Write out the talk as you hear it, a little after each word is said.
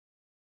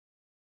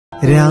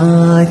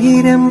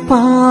രാരിരം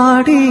പാടിയുറക്കാൻ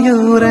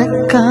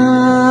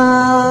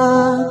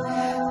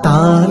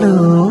താലോലമാട്ടിയുറക്കാൻ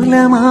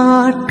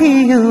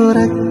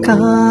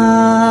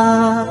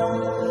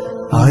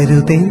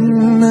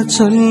അരുതെന്ന്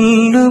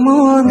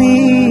ചൊല്ലുമോ നീ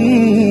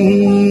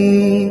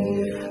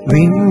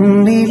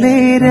വിണ്ണിലെ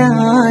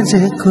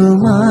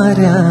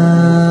രാജകുമാര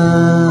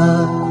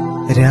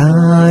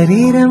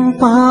രാരിരം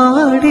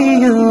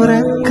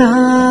പാടിയുറക്കാൻ.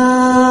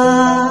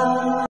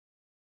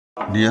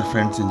 Dear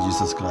friends in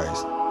Jesus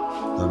Christ,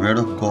 the word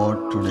of God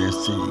today is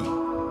saying,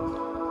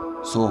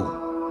 so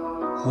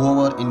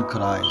whoever in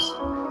Christ,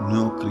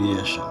 new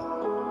creation,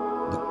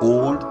 the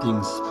old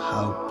things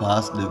have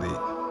passed away,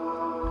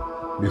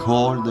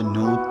 behold the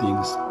new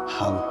things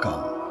have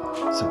come.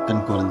 2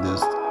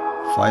 Corinthians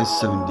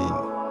 5:17.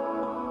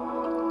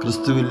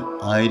 ക്രിസ്തുവിൽ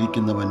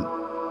ആയിരിക്കുന്നവൻ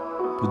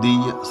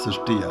പുതിയ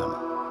സൃഷ്ടിയാണ്,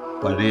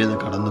 പഴയത്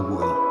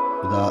കടന്നുപോയി,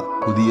 ഇതാ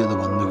പുതിയത്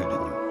വന്നു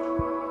കഴിഞ്ഞു.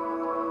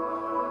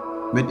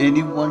 When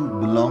anyone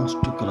belongs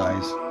to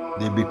Christ,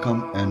 they become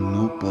a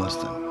new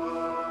person.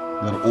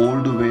 Their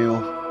old way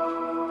of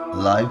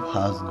life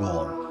has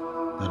gone.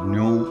 Their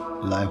new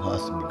life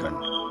has begun.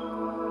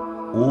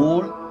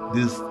 All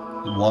this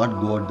is what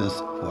God does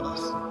for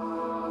us.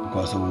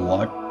 Because of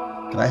what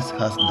Christ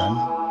has done,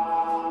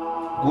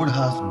 God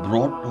has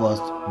brought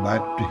us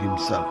back to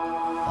Himself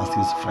as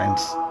His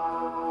friends.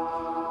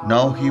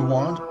 Now He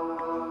wants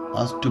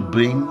us to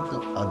bring the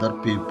other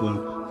people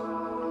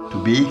to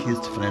be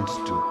His friends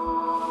too.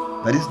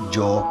 That is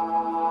job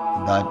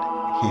that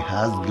He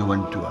has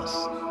given to us.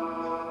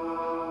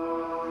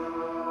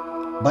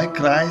 By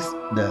Christ's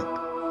death,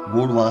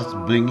 God was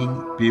bringing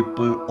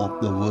people of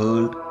the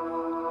world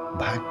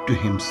back to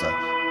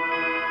Himself.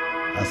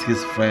 As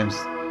His friends,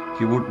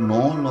 He would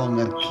no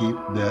longer keep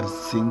their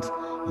sins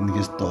in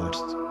His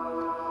thoughts.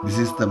 This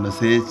is the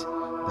message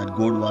that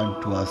God wants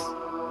to us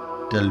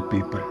tell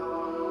people.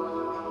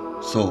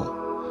 So,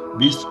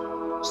 we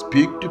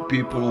speak to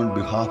people on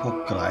behalf of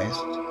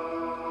Christ.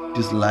 It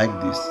is like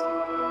this.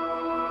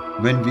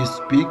 When we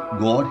speak,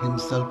 God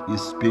Himself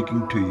is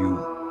speaking to you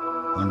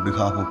on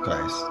behalf of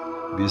Christ.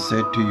 We say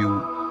to you,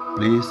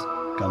 please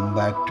come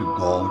back to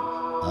God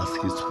as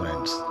His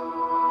friends.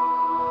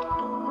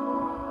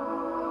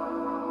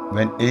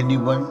 When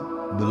anyone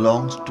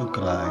belongs to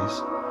Christ,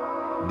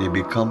 they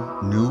become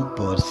new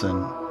person.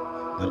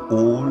 Their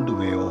old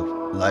way of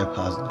life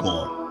has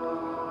gone.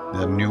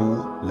 Their new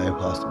life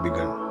has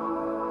begun.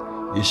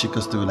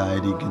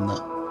 യേശുക്രിസ്തുവിലായിരിക്കുന്ന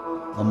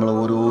നമ്മൾ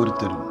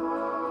ഓരോരുത്തരും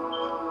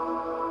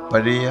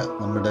പഴയ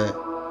നമ്മുടെ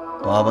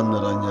പാപം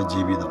നിറഞ്ഞ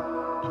ജീവിതം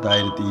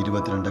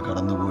 2022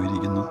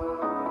 കടന്നുപോയിരിക്കുന്നു.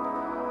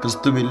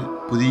 ക്രിസ്തുവിൽ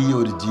പുതിയ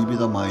ഒരു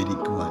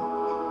ജീവിതമായിരിക്കുവാൻ,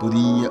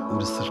 പുതിയ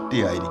ഒരു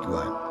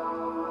സൃഷ്ടിയായിരിക്കുവാൻ,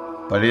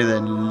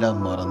 പഴയതെല്ലാം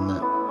മറന്ന്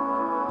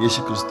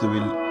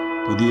യേശുക്രിസ്തുവിൽ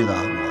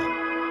പുതിയതാകുവാൻ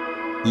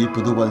ഈ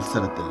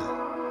പുതുവത്സരത്തിൽ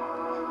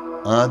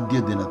ആദ്യ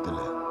ദിനത്തിൽ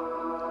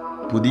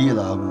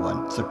പുതിയതാകുവാൻ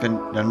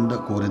 2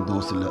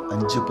 കോരിന്തോസിൽ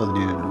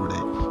 5:17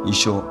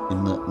 ഈശോ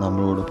ഇന്ന്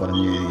നമ്മളോട്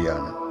പറഞ്ഞു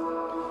തരികയാണ്.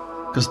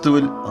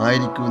 ക്രിസ്തുവിൽ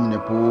ആയിരിക്കുന്നതിന്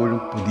എപ്പോഴും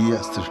പുതിയ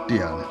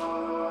സൃഷ്ടിയാണ്.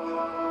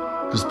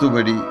 ക്രിസ്തു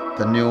വഴി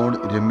തന്നോട്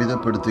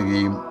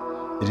രമ്യതപ്പെടുത്തുകയും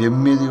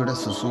രമ്യതയുടെ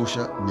ശുശ്രൂഷ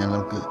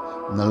ഞങ്ങൾക്ക്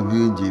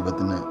നൽകുകയും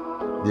ദൈവത്തിൽ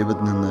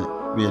നിന്ന്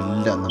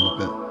ഇവയെല്ലാം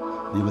നമുക്ക്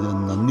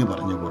ദൈവത്തിന് നന്ദി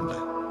പറഞ്ഞുകൊണ്ട്,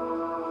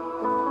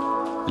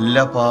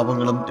 എല്ലാ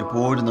പാപങ്ങളും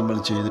എപ്പോഴും നമ്മൾ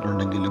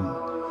ചെയ്തിട്ടുണ്ടെങ്കിലും,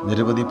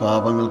 നിരവധി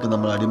പാപങ്ങൾക്ക്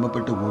നമ്മൾ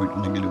അടിമപ്പെട്ടു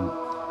പോയിട്ടുണ്ടെങ്കിലും,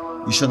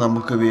 ഈശോ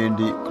നമുക്ക്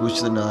വേണ്ടി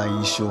ക്രൂശിതനായ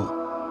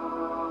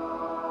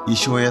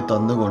ഈശോയെ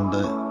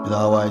തന്നുകൊണ്ട്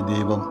പിതാവായ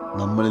ദൈവം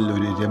നമ്മളിൽ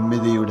ഒരു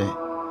രമ്യതയുടെ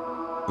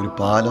ഒരു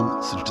പാലം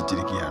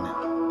സൃഷ്ടിച്ചിരിക്കുകയാണ്.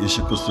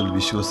 യേശുക്രിസ്തുവിൽ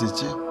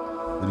വിശ്വസിച്ച്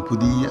ഒരു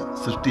പുതിയ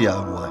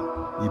സൃഷ്ടിയാകുവാൻ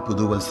ഈ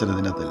പുതുവത്സര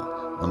ദിനത്തിൽ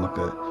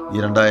നമുക്ക് ഈ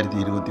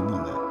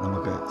 2023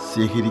 നമുക്ക്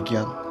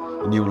സ്വീകരിക്കാം.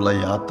 ഇനിയുള്ള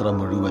യാത്ര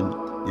മുഴുവൻ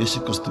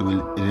യേശുക്രിസ്തുവിൽ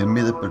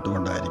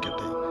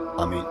രമ്യതപ്പെട്ടുകൊണ്ടായിരിക്കട്ടെ.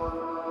 ആമേൻ.